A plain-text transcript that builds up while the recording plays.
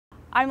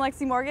I'm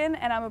Lexi Morgan,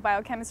 and I'm a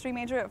biochemistry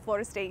major at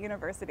Florida State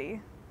University.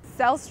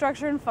 Cell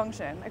structure and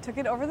function. I took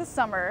it over the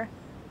summer,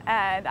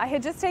 and I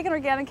had just taken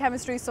organic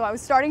chemistry, so I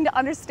was starting to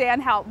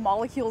understand how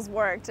molecules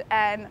worked.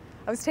 And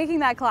I was taking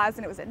that class,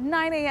 and it was at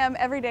 9 a.m.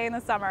 every day in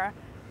the summer,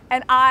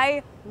 and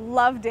I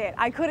loved it.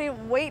 I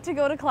couldn't wait to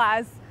go to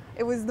class.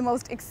 It was the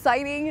most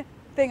exciting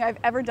thing I've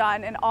ever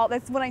done, and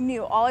that's what I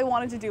knew. All I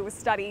wanted to do was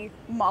study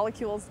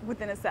molecules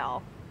within a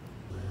cell.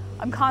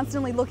 I'm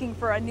constantly looking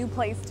for a new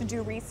place to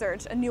do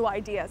research, a new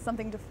idea,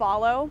 something to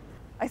follow.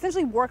 I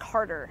essentially work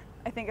harder,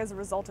 I think, as a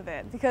result of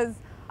it, because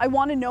I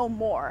want to know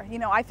more. You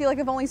know, I feel like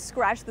I've only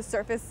scratched the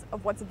surface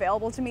of what's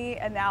available to me,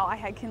 and now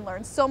I can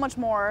learn so much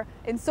more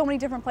in so many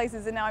different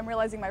places, and now I'm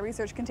realizing my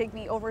research can take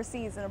me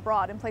overseas and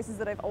abroad in places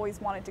that I've always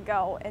wanted to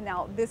go, and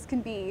now this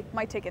can be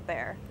my ticket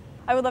there.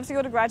 I would love to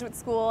go to graduate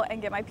school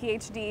and get my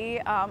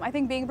PhD. I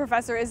think being a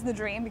professor is the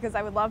dream, because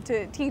I would love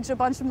to teach a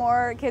bunch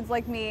more kids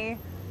like me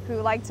who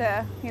like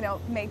to,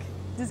 make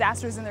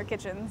disasters in their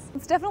kitchens.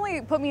 It's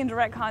definitely put me in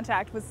direct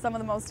contact with some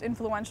of the most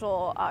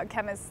influential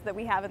chemists that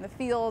we have in the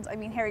field. I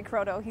mean, Harry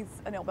Croto, he's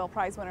a Nobel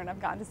Prize winner, and I've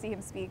gotten to see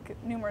him speak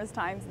numerous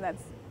times, and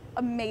that's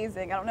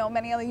amazing. I don't know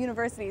many other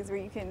universities where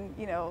you can,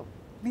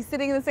 be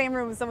sitting in the same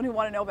room with someone who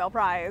won a Nobel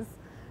Prize.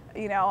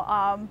 It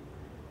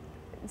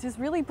just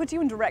really puts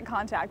you in direct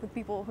contact with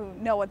people who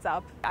know what's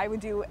up. I would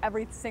do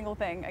every single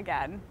thing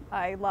again.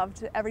 I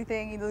loved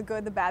everything, the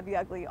good, the bad, the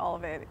ugly, all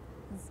of it.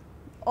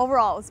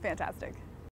 Overall, it was fantastic.